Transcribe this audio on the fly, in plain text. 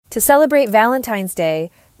To celebrate Valentine's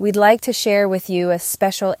Day, we'd like to share with you a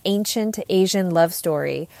special ancient Asian love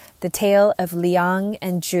story, the tale of Liang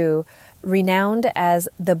and Zhu, renowned as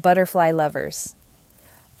the butterfly lovers.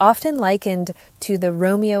 Often likened to the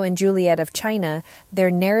Romeo and Juliet of China,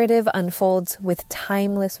 their narrative unfolds with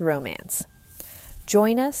timeless romance.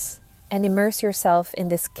 Join us and immerse yourself in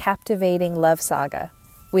this captivating love saga.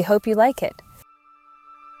 We hope you like it.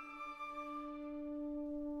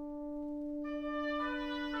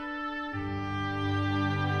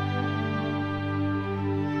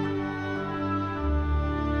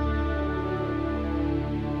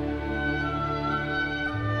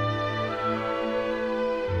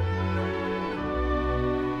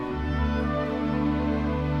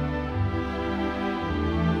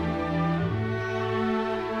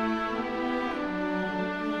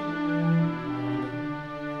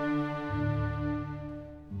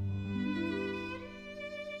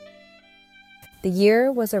 The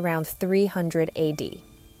year was around 300 AD.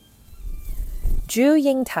 Zhu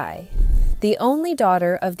Yingtai, the only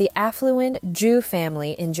daughter of the affluent Zhu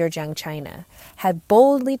family in Zhejiang, China, had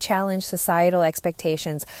boldly challenged societal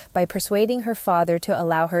expectations by persuading her father to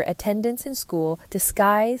allow her attendance in school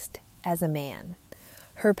disguised as a man.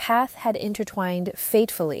 Her path had intertwined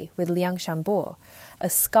fatefully with Liang Shanbo, a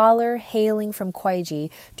scholar hailing from Kuaiji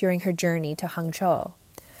during her journey to Hangzhou.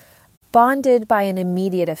 Bonded by an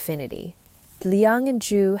immediate affinity, Liang and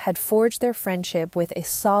Zhu had forged their friendship with a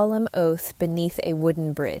solemn oath beneath a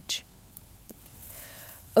wooden bridge.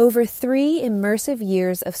 Over 3 immersive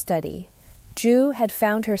years of study, Zhu had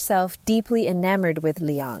found herself deeply enamored with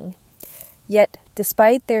Liang. Yet,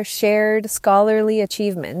 despite their shared scholarly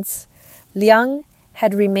achievements, Liang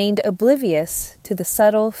had remained oblivious to the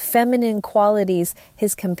subtle feminine qualities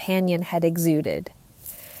his companion had exuded.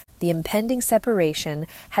 The impending separation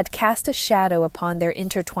had cast a shadow upon their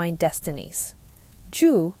intertwined destinies.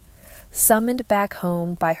 Zhu, summoned back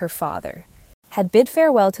home by her father, had bid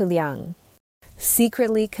farewell to Liang,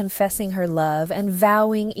 secretly confessing her love and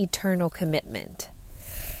vowing eternal commitment.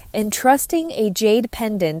 Entrusting a jade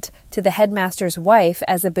pendant to the headmaster's wife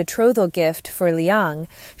as a betrothal gift for Liang,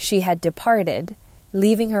 she had departed,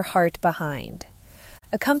 leaving her heart behind.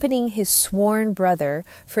 Accompanying his sworn brother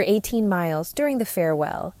for 18 miles during the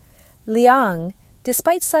farewell, Liang,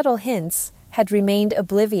 despite subtle hints, had remained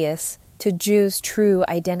oblivious to Zhu's true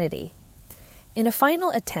identity. In a final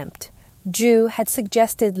attempt, Zhu had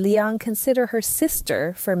suggested Liang consider her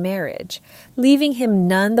sister for marriage, leaving him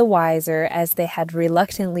none the wiser as they had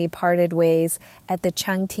reluctantly parted ways at the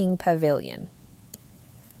Changting Pavilion.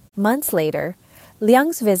 Months later,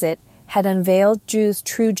 Liang's visit had unveiled Zhu's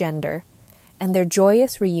true gender, and their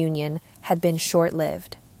joyous reunion had been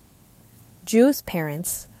short-lived. Zhu's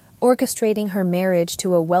parents, orchestrating her marriage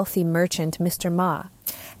to a wealthy merchant, Mr. Ma,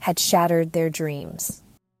 had shattered their dreams.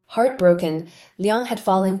 Heartbroken, Liang had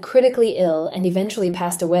fallen critically ill and eventually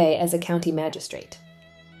passed away as a county magistrate.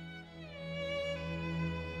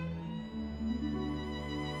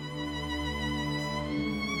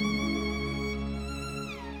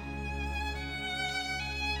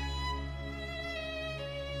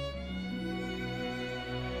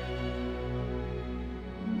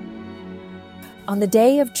 On the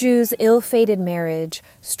day of Zhu's ill-fated marriage,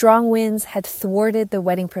 strong winds had thwarted the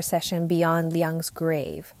wedding procession beyond Liang's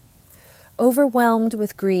grave. Overwhelmed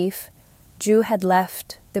with grief, Zhu had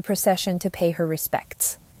left the procession to pay her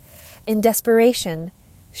respects. In desperation,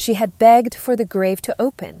 she had begged for the grave to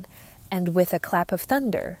open, and with a clap of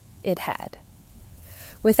thunder, it had.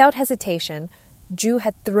 Without hesitation, Zhu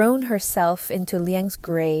had thrown herself into Liang's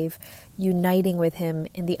grave, uniting with him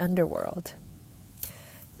in the underworld.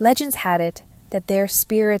 Legends had it that their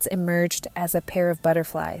spirits emerged as a pair of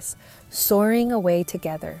butterflies, soaring away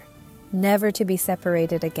together, never to be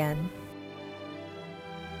separated again.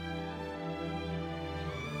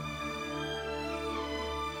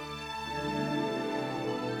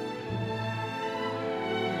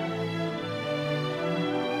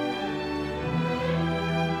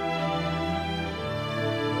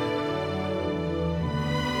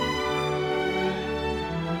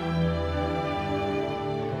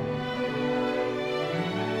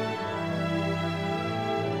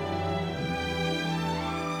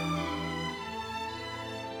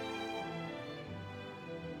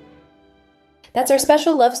 That's our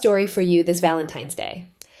special love story for you this Valentine's Day.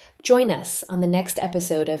 Join us on the next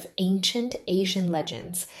episode of Ancient Asian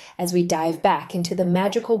Legends as we dive back into the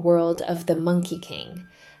magical world of the Monkey King.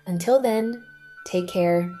 Until then, take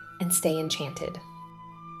care and stay enchanted.